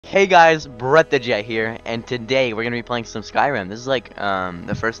Hey guys, Brett the Jet here, and today we're gonna be playing some Skyrim. This is like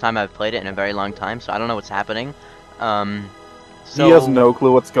the first time I've played it in a very long time, so I don't know what's happening. So He has no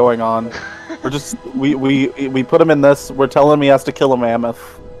clue what's going on. We're just we put him in this. We're telling him he has to kill a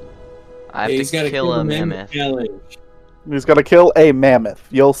mammoth. I have to kill a mammoth. He's got to kill a mammoth.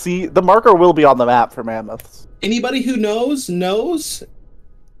 You'll see the marker will be on the map for mammoths. Anybody who knows.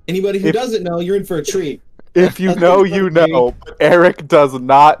 Anybody who doesn't know, you're in for a treat. If you know, you know. But Eric does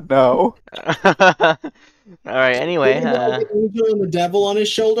not know. All right. Anyway, On the devil on his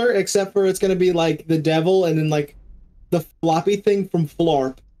shoulder, except for it's gonna be like the devil and then like the floppy thing from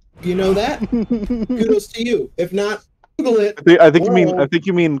Flarp. You know that? Kudos to you. If not, Google it. I think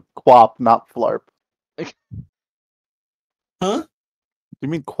you mean Quap, not Flarp. Huh? You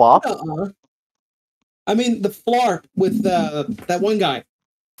mean Quap? I mean the Flarp with that one guy.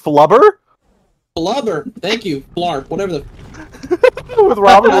 Flubber? Flubber. Thank you, Flarp. Whatever the. With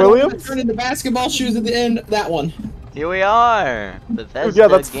Robin Williams? Turned into basketball shoes at the end. That one. here we are, Bethesda Yeah,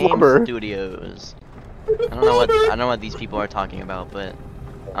 that's Game Flubber. Studios. I don't know what these people are talking about, but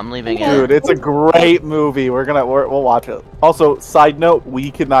I'm leaving it. Dude, it's a great movie. We'll watch it. Also, side note,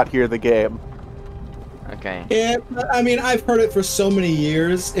 we cannot hear the game. Okay. Yeah, I mean I've heard it for so many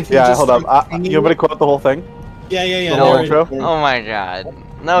years. If you Yeah, just hold up. start You want me to quote the whole thing? Yeah. The whole there it intro? is. Oh my god.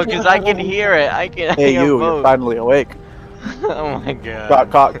 No, because I can hear it. I can Hey, hear you're both. finally awake. Oh my god. Got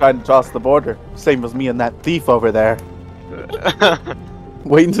caught trying to cross the border. Same as me and that thief over there.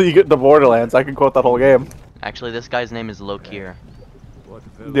 Wait until you get to Borderlands. I can quote that whole game. Actually, this guy's name is Lokir.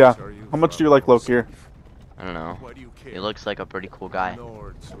 Yeah. How much do you like Lokir? I don't know. He looks like a pretty cool guy.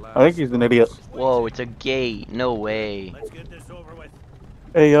 I think he's an idiot. Whoa, it's a gate. No way.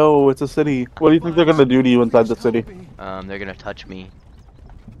 Hey, yo, it's a city. What do you think they're gonna do to you inside the city? They're gonna touch me.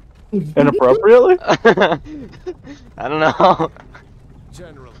 Inappropriately? I don't know.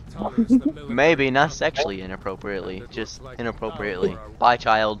 Maybe not sexually inappropriately, just inappropriately. Bye,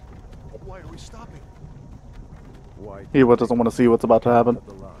 child. He doesn't want to see what's about to happen.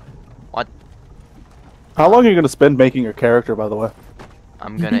 What? How long are you gonna spend making your character, by the way?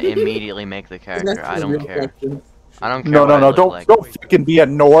 I'm gonna immediately make the character. That's I the don't real care. question. I don't care. No, what I look don't like. fucking be a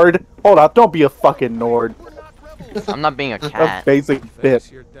Nord. Hold up, don't be a fucking Nord. I'm not being a That's cat. basic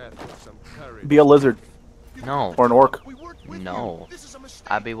bit. Be a lizard No. or an orc. No.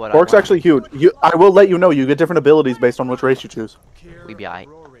 I'd be what Orc's I want. actually huge. I will let you know, you get different abilities based on which race you choose. We be aight.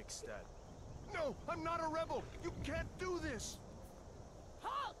 No, I'm not a rebel. You can't do this.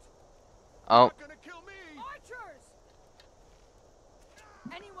 Halt! Oh. You're gonna kill me. Archers!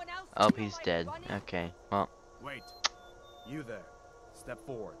 Anyone else Oh, know he's where dead. running? Okay. Well, Wait. You there. Step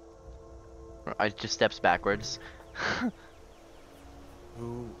forward. I just steps backwards.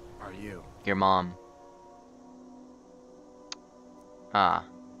 Who are you? Your mom. Ah.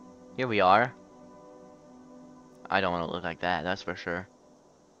 Here we are. I don't want to look like that, that's for sure.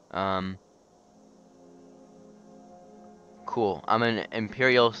 Cool. I'm an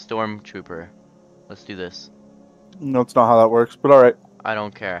Imperial Stormtrooper. Let's do this. No, it's not how that works, but alright. I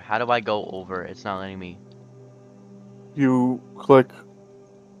don't care. How do I go over? It's not letting me. You click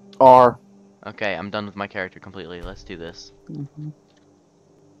R. Okay, I'm done with my character completely. Let's do this.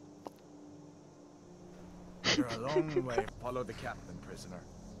 You're a long way. Follow the captain, prisoner.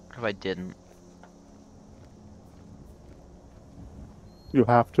 What if I didn't? You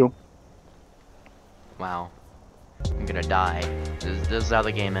have to. Wow. I'm gonna die. This is how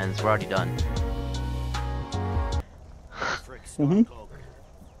the game ends. We're already done.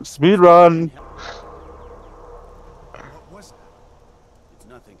 Speed run. What was that? It's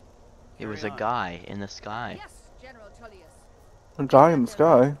nothing. It was a guy in the sky. Yes, General Tullius. A guy in the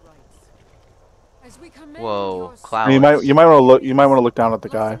sky. As we commend Whoa, your clouds. You might want to look down at the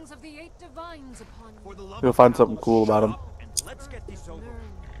guy. blessings of the eight divines upon you. You'll find something cool about him. Let's get this over. Learn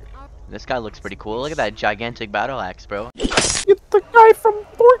our This guy looks pretty cool. Look at that gigantic battle axe, bro. It's the guy from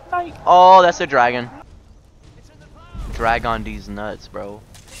Fortnite. Oh, that's a dragon. Drag on these nuts, bro.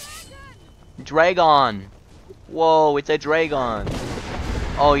 Dragon. Whoa, it's a dragon.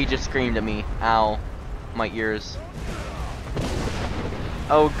 Oh, he just screamed at me. Ow. My ears.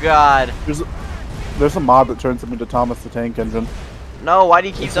 Oh, God. There's a mod that turns him into Thomas the Tank Engine. No, why do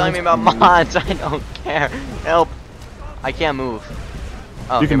you keep telling me about mods? I don't care. Help. I can't move.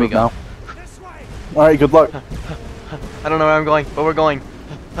 Oh, You can here we move go. now. Alright, good luck. I don't know where I'm going, but we're going.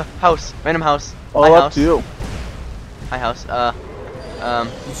 House. Random house. All Hi, up house. to you. Hi, house.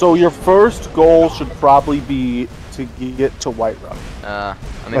 So your first goal should probably be to get to Whiterun. I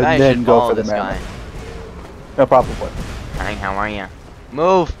mean, And I then should go follow for the this guy. mammoth. Yeah, probably. Hi, how are you?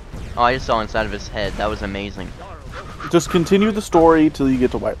 Move! Oh, I just saw inside of his head. That was amazing. Just continue the story till you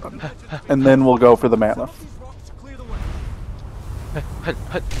get to Whiterun, and then we'll go for the Mammoth.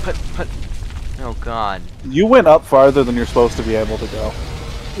 Oh god. You went up farther than you're supposed to be able to go.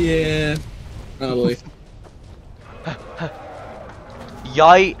 Yeah, probably.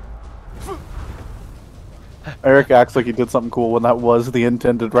 Yite. Eric acts like he did something cool when that was the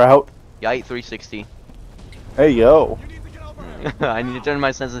intended route. Yite 360. Hey, yo. I need to turn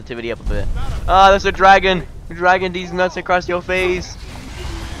my sensitivity up a bit. Ah, there's a dragon. Dragging these nuts across your face.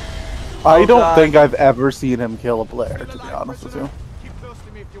 I don't God. think I've ever seen him kill a Blair, to be honest with you. Keep close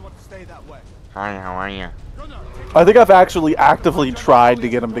to me if you want to stay that way. Hi, how are you? I think I've actually actively tried to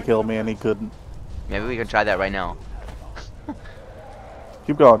get him to kill me and he couldn't. Maybe we can try that right now.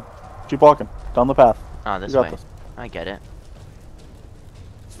 Keep going. Keep walking. Down the path. Oh, this You got way. this. I get it.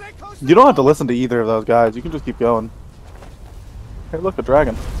 Stay close. You don't have to listen to either of those guys. You can just keep going. Hey, look, a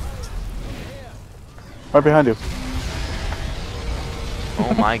dragon. Right behind you.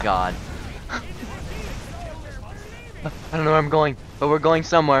 Oh my god. I don't know where I'm going, but we're going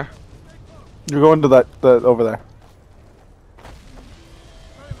somewhere. You're going to that over there.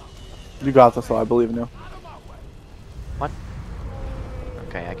 You got this, though. I believe in you. What?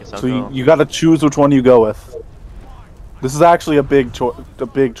 Okay, I guess I'll So go. you got to choose which one you go with. This is actually a big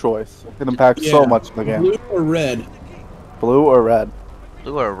choice. It impacts so Yeah. much in the game. Blue or red? Blue or red?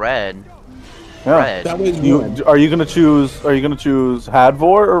 Blue or red? Yeah. Red. That was one. Are you gonna choose Hadvor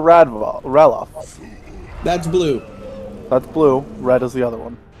or Reloff? That's blue. That's blue. Red is the other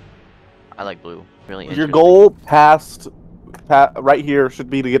one. I like blue. Really Your interesting. goal right here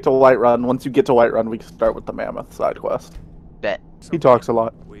should be to get to Whiterun. Once you get to Whiterun, we can start with the Mammoth side quest. Bet. He talks a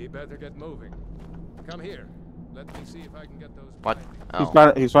lot. We better get moving. Come here. Let me see if I can get those. What?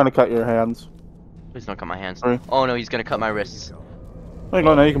 He's Oh, trying to cut your hands. please don't cut my hands. Sorry. Oh no, he's gonna cut my wrists. There you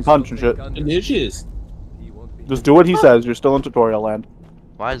go. Now you can punch and shit. Dishes. Just do what he says. You're still in tutorial land.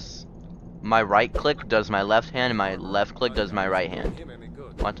 Why is my right click does my left hand and my left click does my right hand?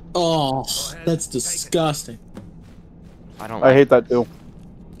 What? Oh, that's disgusting. I don't I like hate that too.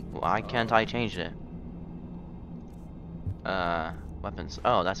 Why can't I change it? Weapons.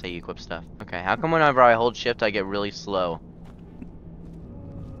 Oh, that's how you equip stuff. Okay, how come whenever I hold shift I get really slow?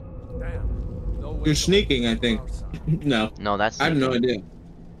 You're sneaking, I think. No, No, that's I have no sneaking. idea.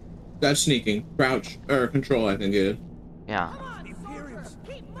 That's sneaking. Crouch or control, I think it is. Yeah.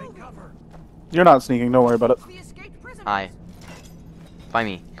 You're not sneaking. Don't worry about it. The escaped prisoner. Hi. Find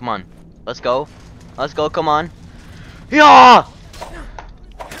me. Come on. Let's go. Let's go. Come on. Yeah.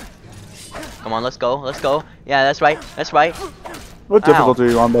 Come on. Let's go. Let's go. Yeah, that's right. That's right. What Ow. difficulty are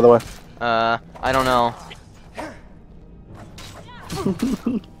you on, by the way? I don't know.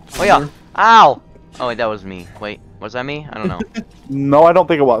 Oh yeah. Ow. Oh wait, that was me. Wait, was that me? I don't know. No, I don't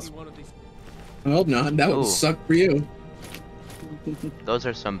think it was. I hope not. That would Ooh. suck for you. Those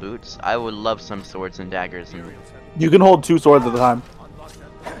are some boots. I would love some swords and daggers and You can hold 2 swords at a time.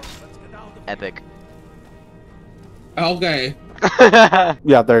 epic. Okay.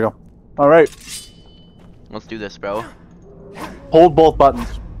 Yeah, there you go. All right. Let's do this, bro. Hold both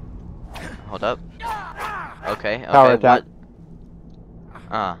buttons. Hold up. Okay. Power Okay. attack. What?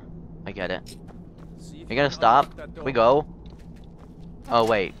 Ah, I get it. You gonna stop? We go. Oh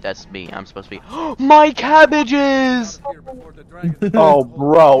wait, that's me. I'm supposed to be. My cabbages! Oh,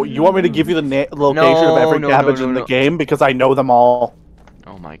 bro, you want me to give you the location of every No, cabbage no, in the no. game because I know them all.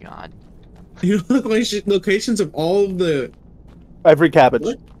 Oh my god. You know locations of all of the. Every cabbage.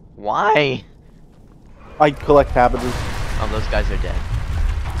 What? Why? I collect cabbages. Oh, those guys are dead.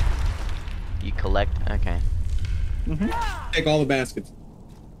 You collect. Okay. Take all the baskets.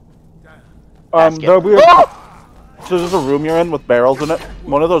 Basket. There'll be so there's a room you're in with barrels in it.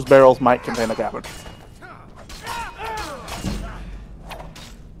 One of those barrels might contain a cabbage.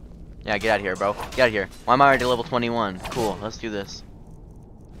 Yeah, get out of here, bro. Get out of here. Why am I already level 21? Cool. Let's do this.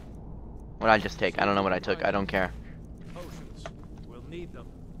 What did I just take? I don't know what I took. I don't care. Potions. We'll need them.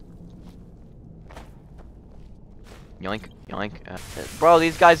 Yoink, yoink. Bro,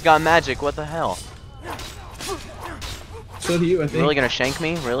 these guys got magic. What the hell? So do you, I You think. really gonna shank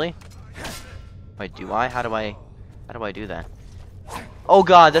me? Really? Wait, do I? How do I do that? Oh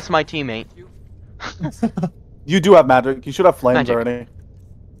god, that's my teammate. You do have magic. You should have flames Magic. already.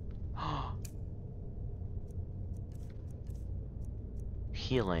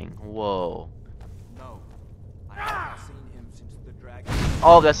 Healing. Whoa. No. I haven't seen him since the dragon.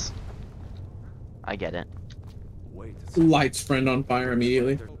 Oh, that's... I get it. Wait. Lights friend on fire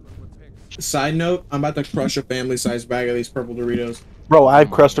immediately. Side note, I'm about to crush a family-sized bag of these purple Doritos. Bro, I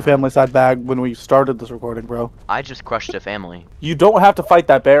crushed a family side bag when we started this recording, bro. I just crushed a family. You don't have to fight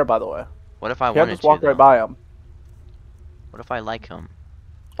that bear, by the way. What if I You can't wanted just walk to, right though? by him. What if I like him?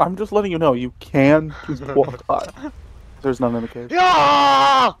 I'm just letting you know, you can just walk by. There's none in the cave.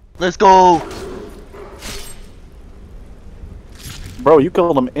 Yeah! Let's go! Bro, you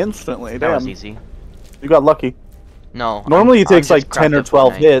killed him instantly. That was Damn. easy. You got lucky. No. Normally it I'm takes just like 10 or cracked at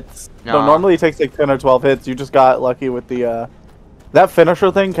 12 Fortnite. hits. No, No. normally it takes like 10 or 12 hits. You just got lucky with the, That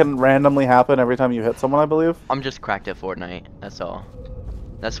finisher thing can randomly happen every time you hit someone, I believe. I'm just cracked at Fortnite. That's all.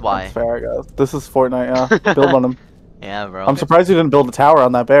 That's why. That's fair, guys. This is Fortnite, yeah. Build on him. Yeah, bro. I'm surprised you didn't build a tower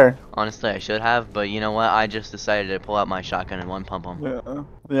on that bear. Honestly, I should have, but you know what? I just decided to pull out my shotgun and one pump him. Yeah.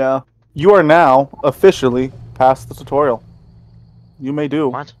 Yeah. You are now officially past the tutorial. You may do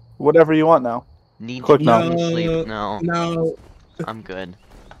What? whatever you want now. Need Click to no. eat and sleep. No. No. I'm good.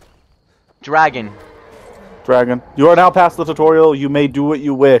 Dragon. Dragon. You are now past the tutorial. You may do what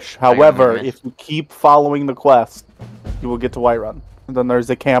you wish. However, if you keep following the quest, you will get to Whiterun. And then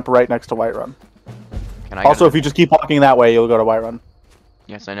there's a camp right next to Whiterun. Also, if you just keep walking that way, you'll go to Whiterun.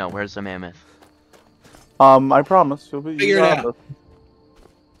 Yes, I know. Where's the mammoth? I promise. You'll be. Figure it out.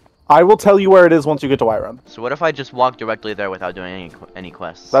 I will tell you where it is once you get to Whiterun. So what if I just walk directly there without doing any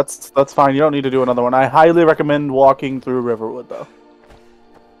quests? That's fine. You don't need to do another one. I highly recommend walking through Riverwood, though.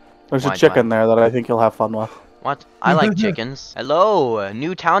 There's a chicken there that I think you'll have fun with. What? I like chickens. Hello,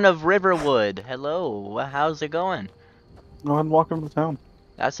 new town of Riverwood. Hello, how's it going? Go ahead and walk into the town.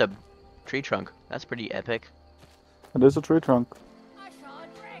 That's a tree trunk. That's pretty epic. It is a tree trunk. I saw a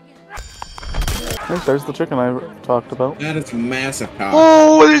dragon. Hey, there's the chicken I talked about. That is massive cock.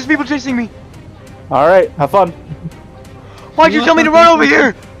 Oh, there's people chasing me. Alright, have fun. Why'd you tell me to run over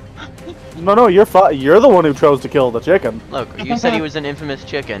here? No, you're the one who chose to kill the chicken. Look, you said he was an infamous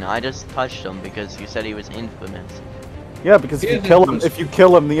chicken. I just touched him because you said he was infamous. Yeah, because if you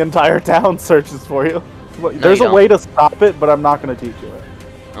kill him, the entire town searches for you. There's you a way to stop it, but I'm not going to teach you it.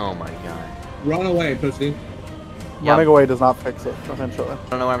 Oh my god. Run away, pussy. Yeah. Running away does not fix it, eventually. I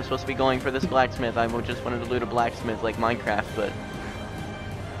don't know where I'm supposed to be going for this blacksmith. I just wanted to loot a blacksmith like Minecraft, but...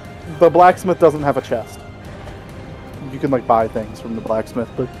 The blacksmith doesn't have a chest. You can, like, buy things from the blacksmith,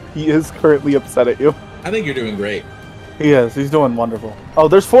 but he is currently upset at you. I think you're doing great. He is. He's doing wonderful. Oh,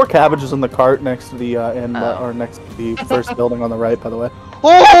 there's 4 cabbages in the cart next to the, or next to the first building on the right, by the way.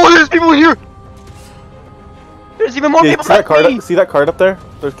 Oh, there's people here! There's even more people see that cart? me! See that cart up there?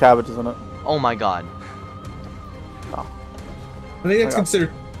 There's cabbages in it. Oh my god. I think that's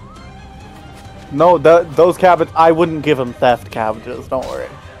considered. No, those cabbages. I wouldn't give him theft cabbages. Don't worry.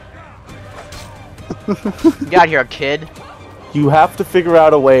 Get out here, kid. You have to figure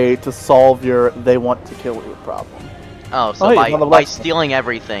out a way to solve your "they want to kill you" problem. Oh, so by stealing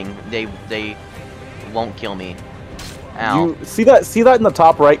everything, they won't kill me. Ow. You see that in the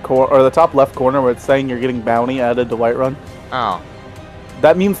top right corner or the top left corner where it's saying you're getting bounty added to Whiterun? Oh.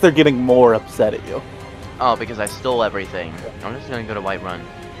 That means they're getting more upset at you. Oh, because I stole everything. I'm just gonna go to Whiterun.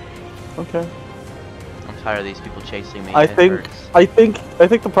 Okay. I'm tired of these people chasing me. I think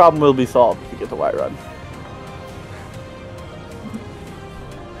the problem will be solved if you get to Whiterun.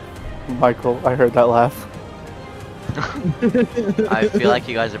 Michael, I heard that laugh. I feel like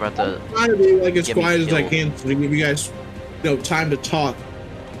you guys are about to. I'm trying to be like as get me quiet as I killed. can to give you guys, time to talk.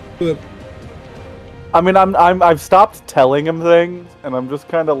 But I mean, I've stopped telling him things, and I'm just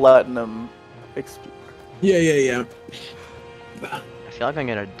kind of letting him. Yeah. I feel like I'm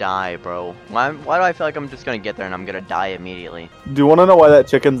gonna die, bro. Why do I feel like I'm just gonna get there and I'm gonna die immediately? Do you want to know why that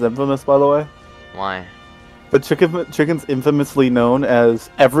chicken's infamous, by the way? Why? The chicken's infamously known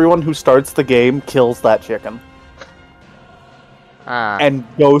as everyone who starts the game kills that chicken. And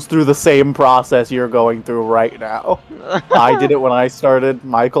goes through the same process you're going through right now. I did it when I started.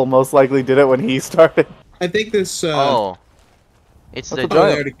 Michael most likely did it when he started. I think this. Oh. It's That's the...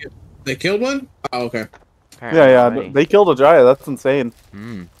 a giant. They killed one? Oh, okay. Yeah, they killed a giant. That's insane.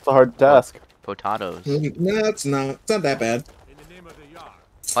 It's a hard task. Potatoes. No, it's not. It's not that bad.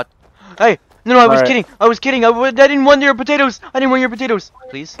 What? Hey! No, I was kidding. I was kidding. I didn't want your potatoes. I didn't want your potatoes.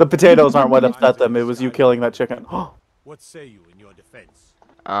 Please. The potatoes aren't what upset them. It was you killing that chicken. What say you in your defense?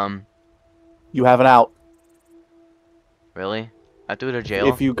 You have an out. Really? I have to go to jail?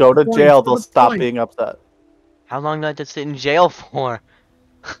 If you go to jail, they'll stop being upset. How long do I have to sit in jail for?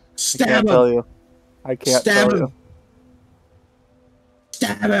 I can't tell you. I can't tell you.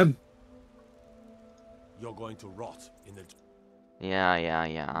 Stab him! You're going to rot in the...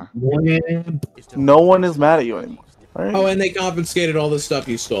 Yeah. No one is mad at you anymore. Right. Oh, and they confiscated all the stuff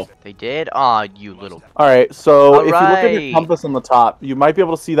you stole. They did? Aw, you little... Alright, so if you look at your compass on the top, you might be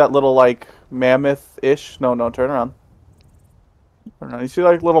able to see that little, like, mammoth-ish... No, turn around. Turn around. You see,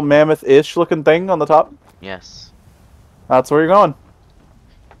 like, little mammoth-ish looking thing on the top? Yes. That's where you're going.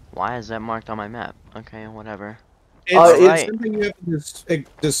 Why is that marked on my map? Okay, whatever. It's something you have to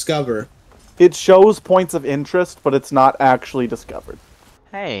discover. It shows points of interest, but it's not actually discovered.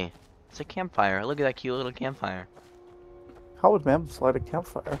 Hey, it's a campfire. Look at that cute little campfire. How would mammoths light a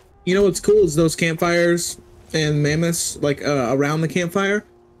campfire? You know what's cool is those campfires and mammoths, like around the campfire,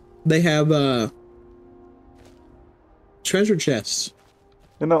 they have treasure chests.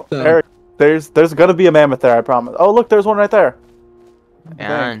 You know, so. Eric, there's gonna be a mammoth there, I promise. Oh, look, there's one right there.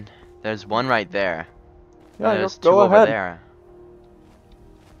 And there's one right there. Yeah, there's go two ahead. over there.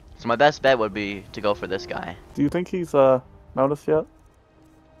 So my best bet would be to go for this guy. Do you think he's noticed yet?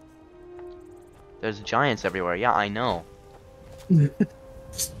 There's giants everywhere. Yeah, I know.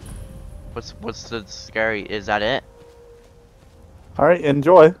 What's the scary? Is that it? All right,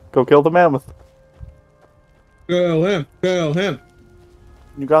 enjoy. Go kill the mammoth. Kill him! Kill him!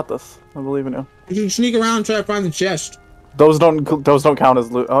 You got this. I believe in you. You can sneak around and try to find the chest. Those don't count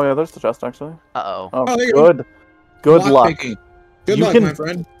as loot. Oh yeah, there's the chest actually. Uh-oh. Oh, there you good. go. Good luck. Picking. Good luck, my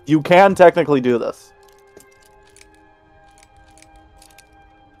friend. You can technically do this.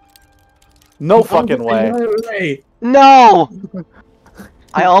 No fucking way. No way. No!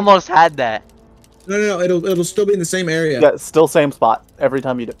 I almost had that. No, it'll still be in the same area. Yeah, still same spot every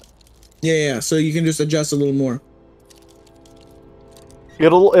time you do it. Yeah, so you can just adjust a little more.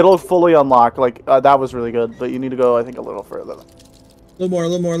 It'll fully unlock. Like that was really good, but you need to go, I think, a little further. A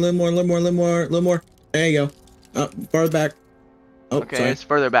little more. There you go. Farther back. Oh, Okay, sorry. it's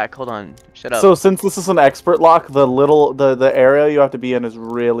further back. Hold on. Shut up. So since this is an expert lock, the area you have to be in is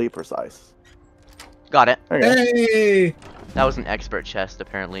really precise. Got it. There you go. Hey! That was an expert chest,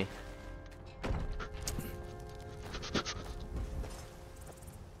 apparently.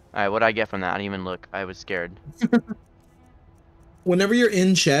 Alright, what did I get from that? I didn't even look. I was scared. Whenever you're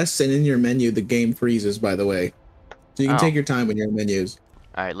in chests and in your menu, the game freezes, by the way. So you can take your time when you're in menus.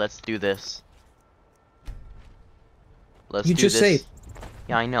 Alright, let's do this. Let's You do just this. say.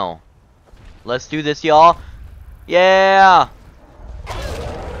 Yeah, I know. Let's do this, y'all. Yeah!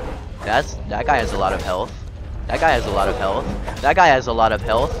 That guy has a lot of health. That guy has a lot of health. That guy has a lot of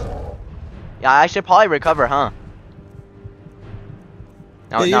health. Yeah, I should probably recover, huh?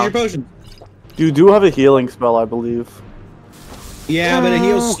 Yeah, use your potion. You do have a healing spell, I believe. Yeah, but it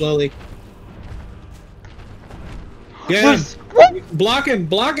heals slowly. Yeah. Block him!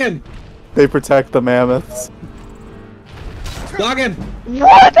 Block him! They protect the mammoths. Block him!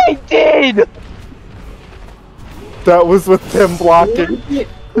 What? I did! That was with him blocking.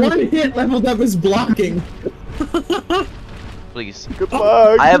 One hit leveled up his blocking. Please. Good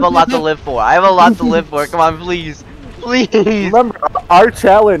luck. I have a lot to live for. I have a lot to live for. Come on, please. Please. Remember, our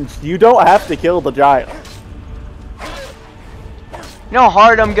challenge, you don't have to kill the giant. You know how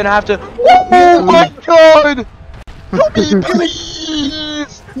hard I'm gonna have to. Oh my god! Help me,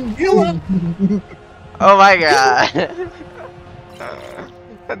 please! Oh my god.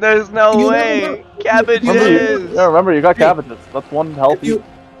 There's no way. Cabbages. Yeah, remember, you got cabbages. That's one health.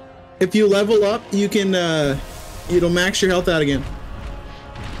 If you level up, you can, it'll max your health out again.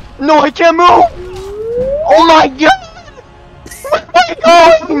 No, I can't move! Oh my god! Where am I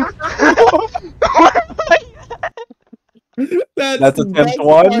going? Where am I at? That's a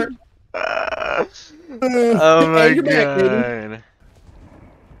 10-1. Oh my You're back, god.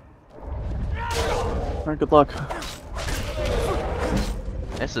 Alright, good luck.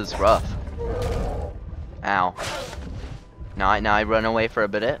 This is rough. Ow. Now I run away for a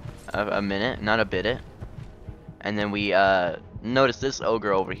minute, not a bit. And then we notice this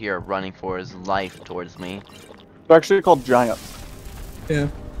ogre over here running for his life towards me. They're actually called giants. Yeah.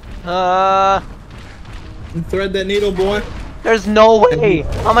 Thread that needle, boy. There's no way.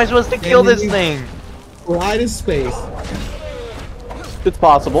 How am I supposed to kill this thing? Fly to space. It's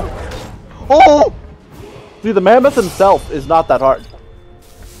possible. Oh! See, the mammoth himself is not that hard.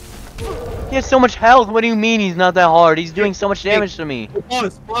 He has so much health. What do you mean he's not that hard? He's doing so much damage to me.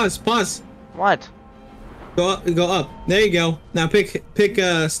 Pause. What? Go up. There you go. Now pick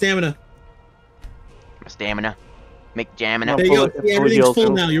stamina. Stamina. McJamina. There you go. See, everything's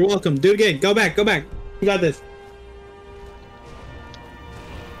full now. You're welcome. Do it again. Go back. You got this.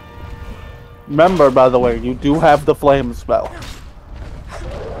 Remember, by the way, you do have the flame spell.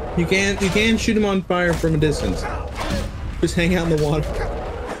 You can shoot him on fire from a distance. Just hang out in the water.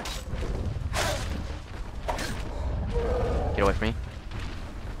 Get away from me.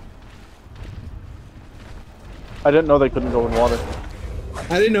 I didn't know they couldn't go in water.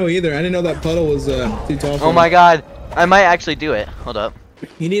 I didn't know either. I didn't know that puddle was too tall for Oh my god. I might actually do it. Hold up.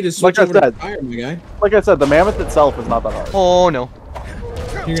 You need to switch over to fire, my guy. Like I said, the mammoth itself is not that hard. Oh no.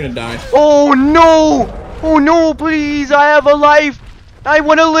 You're gonna die. Oh no! Oh no, please! I have a life! I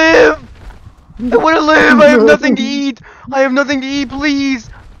wanna live! I want to live. I have nothing to eat. I have nothing to eat,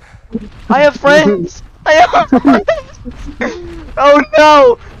 please. I have friends. I have friends. Oh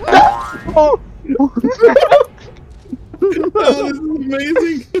no. No. Oh, this is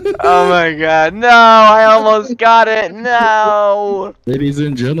amazing. Oh my god. No, I almost got it. No. Ladies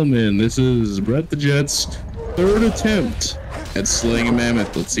and gentlemen, this is Brett the Jet's third attempt at slaying a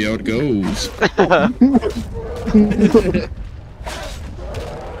mammoth. Let's see how it goes.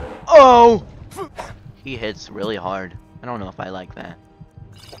 Oh. He hits really hard. I don't know if I like that.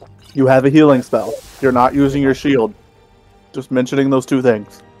 You have a healing spell. You're not using your shield. Just mentioning those two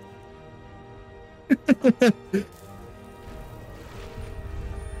things.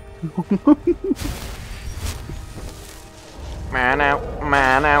 Man out,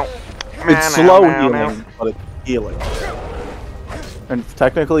 man out. It's slow healing, but it's healing. And it's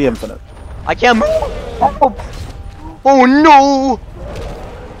technically infinite. I can't move. Oh no.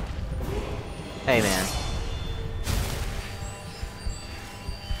 Hey man.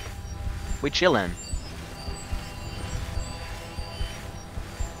 We chillin'.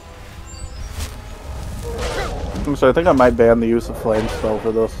 So I think I might ban the use of flame spell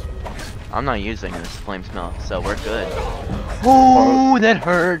for this. I'm not using this flame smell, so we're good. Oh, that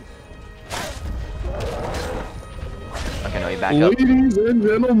hurt. Okay, no, you back up. Ladies and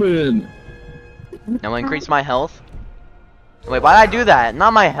gentlemen. Now increase my health. Wait, why did I do that?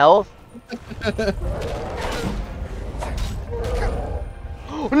 Not my health.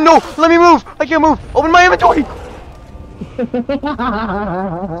 No, let me move. I can't move. Open my inventory.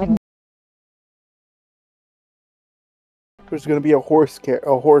 There's gonna be a horse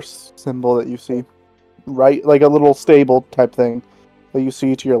symbol that you see, right, like a little stable type thing that you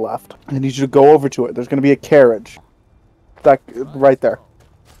see to your left. I need you to go over to it. There's gonna be a carriage, that right there.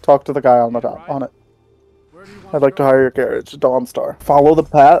 Talk to the guy on the top on it. I'd like to hire your carriage, Dawnstar. Follow the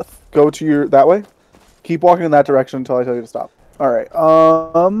path. Go to that way. Keep walking in that direction until I tell you to stop. All right.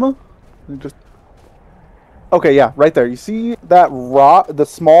 Just. Okay, yeah, right there. You see that rock, the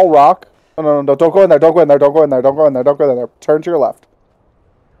small rock? No, don't go in there, don't go in there, don't go in there, don't go in there, don't go in there. Turn to your left.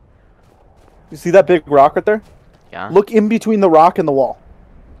 You see that big rock right there? Yeah. Look in between the rock and the wall.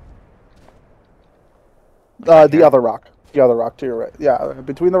 Right the other rock. The other rock to your right. Yeah,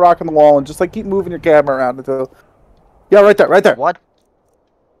 between the rock and the wall, and just like keep moving your camera around until... Yeah, right there, right there. What?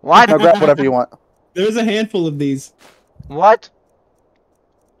 What? Now grab whatever you want. There's a handful of these. What?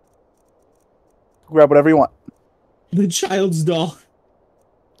 Grab whatever you want. The child's doll.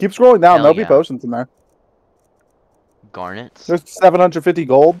 Keep scrolling down, Hell there'll be yeah. potions in there. Garnets. There's 750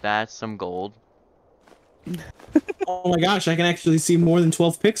 gold. That's some gold. Oh my gosh, I can actually see more than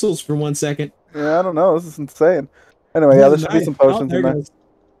 12 pixels for 1 second. Yeah, I don't know, this is insane. Anyway, yeah, there should be some potions in there.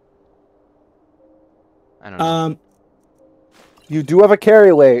 I don't know. You do have a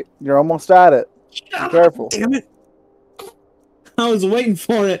carry weight. You're almost at it. Be careful. Damn it. I was waiting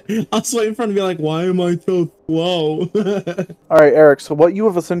for it. I was waiting for it to be like, why am I so slow? Alright, Eric, so what you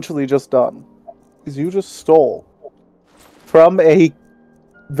have essentially just done is you just stole from a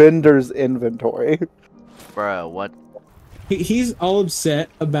vendor's inventory. Bro, what? He's all upset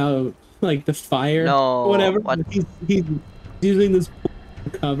about, like, the fire. No, Whatever. what? He's using this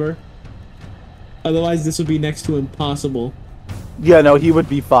cover. Otherwise, this would be next to impossible. Yeah, no, he would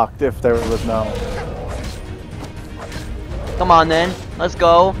be fucked if there was no... Come on then. Let's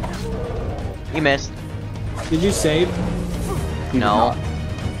go. You missed. Did you save? He did No. not.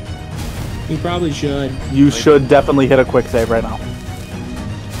 You probably should. You should definitely hit a quick save right now.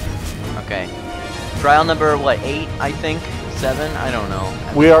 Okay. Trial number, what, 8, I think? 7? I don't know.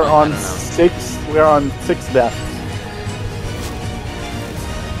 We are I on don't know. 6. We are on 6 deaths.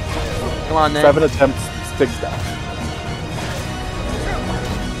 Come on then. 7 attempts, 6 deaths.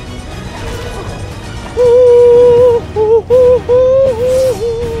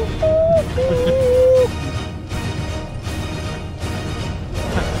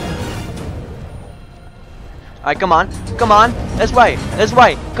 Alright, come on. Come on. That's right. That's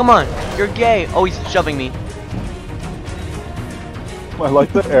right. Come on. You're gay. Oh, he's shoving me. I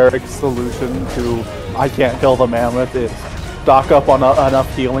like that Eric's solution to I can't kill the mammoth is stock up on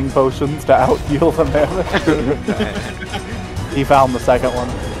enough healing potions to out-heal the mammoth. He found the second one.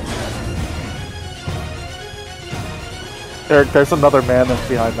 Eric, there's another mammoth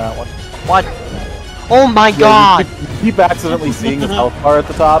behind that one. What? Oh my god! You keep accidentally seeing his health bar at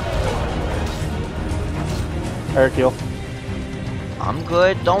the top. Eric, heal. I'm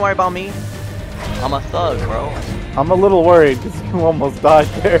good. Don't worry about me. I'm a thug, bro. I'm a little worried because you almost died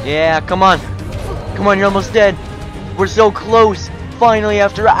there. Yeah, come on. Come on, you're almost dead. We're so close. Finally,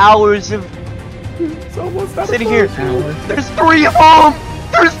 after hours of It's almost out of sitting here. potions. There's 3 of them!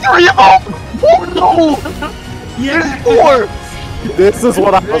 There's 3 of them! Oh no! Yeah. There's 4! This is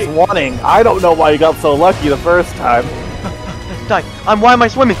what I was wanting. I don't know why you got so lucky the first time. Die! Why am I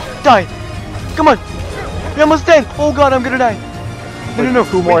swimming? Die! Come on! You're almost dead! Oh god, I'm gonna die! No.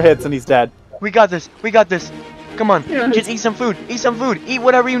 2 more hits and he's dead. We got this! We got this! Come on! Just eat some food! Eat some food! Eat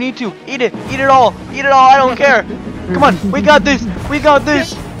whatever you need to! Eat it! Eat it all! Eat it all! I don't care! Come on! We got this! We got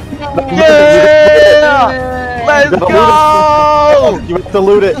this! Yeah! Let's go! You have to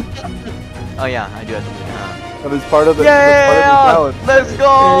loot it. Oh yeah, I do have to loot it, huh? That is part of the. Yeah! Let's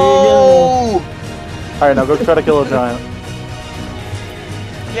go! Alright, now go try to kill a giant.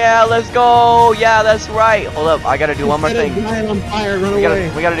 Yeah, let's go! Yeah, that's right! Hold up, I gotta do one more thing. Giant on fire, run We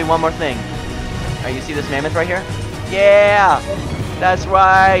away. gotta do one more thing. Alright, you see this mammoth right here? Yeah! That's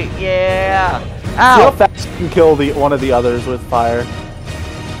right! Yeah! See how Ow! fast you can kill one of the others with fire.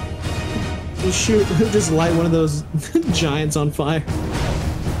 You shoot, just light one of those giants on fire.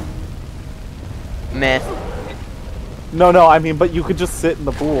 Meh. No, I mean, but you could just sit in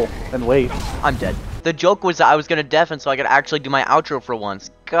the pool and wait. I'm dead. The joke was that I was gonna deafen so I could actually do my outro for once.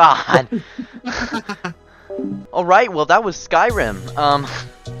 God. Alright, well that was Skyrim.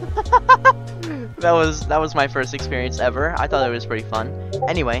 that was my first experience ever. I thought it was pretty fun.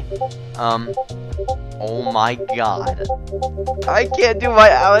 Anyway, oh my god. I can't do my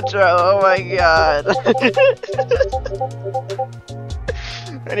outro, oh my god.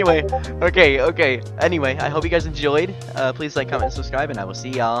 Anyway, okay. Anyway, I hope you guys enjoyed. Please like, comment, and subscribe, and I will see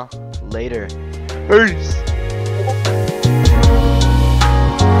y'all later. Peace!